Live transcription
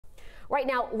Right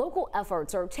now, local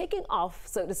efforts are taking off,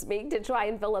 so to speak, to try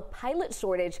and fill a pilot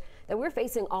shortage that we're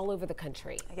facing all over the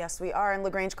country. Yes, we are, and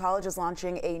LaGrange College is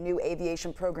launching a new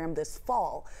aviation program this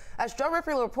fall. As Joe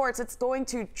Ripley reports, it's going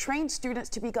to train students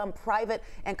to become private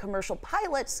and commercial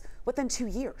pilots within 2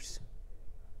 years.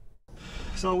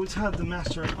 So we have the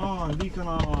master on, beacon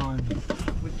on.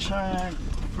 We check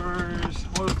first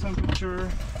oil temperature.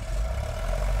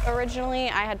 Originally,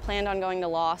 I had planned on going to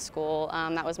law school.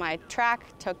 That was my track,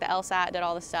 took the LSAT, did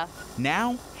all the stuff.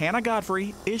 Now, Hannah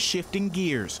Godfrey is shifting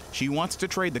gears. She wants to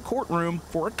trade the courtroom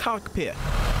for a cockpit. All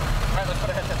right, let's put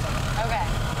a headset on.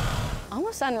 Okay.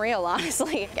 Almost unreal,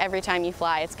 honestly. Every time you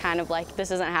fly, it's kind of like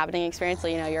this isn't happening experience.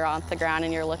 You know, you're on the ground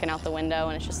and you're looking out the window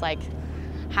and it's just like,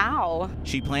 how?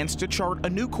 She plans to chart a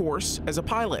new course as a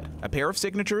pilot. A pair of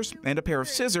signatures and a pair of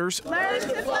scissors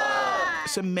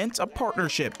cements a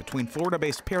partnership between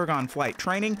Florida-based Paragon Flight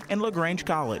Training and LaGrange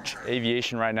College.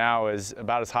 Aviation right now is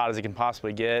about as hot as it can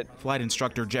possibly get. Flight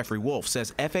instructor Jeffrey Wolf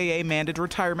says FAA-mandated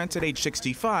retirements at age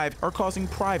 65 are causing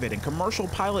private and commercial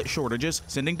pilot shortages,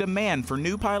 sending demand for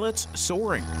new pilots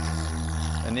soaring.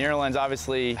 And the airlines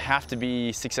obviously have to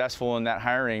be successful in that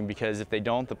hiring, because if they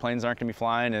don't, the planes aren't going to be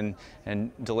flying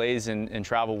and delays in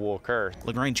travel will occur.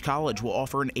 LaGrange College will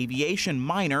offer an aviation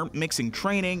minor, mixing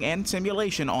training and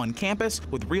simulation on campus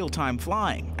with real-time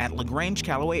flying at LaGrange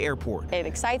Callaway Airport. It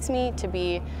excites me to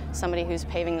be somebody who's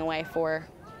paving the way for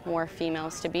more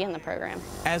females to be in the program.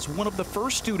 As one of the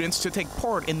first students to take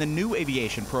part in the new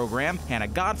aviation program, Hannah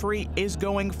Godfrey is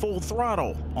going full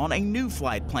throttle on a new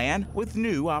flight plan with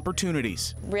new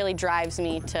opportunities. Really drives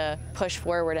me to push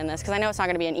forward in this, because I know it's not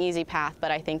going to be an easy path,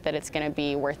 but I think that it's going to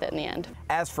be worth it in the end.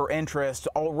 As for interest,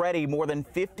 already more than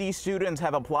 50 students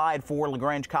have applied for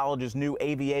LaGrange College's new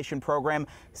aviation program,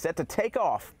 set to take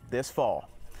off this fall.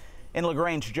 In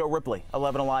LaGrange, Joe Ripley,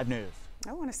 11 Alive News.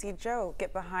 I want to see Joe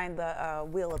get behind the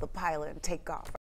wheel of the pilot and take off.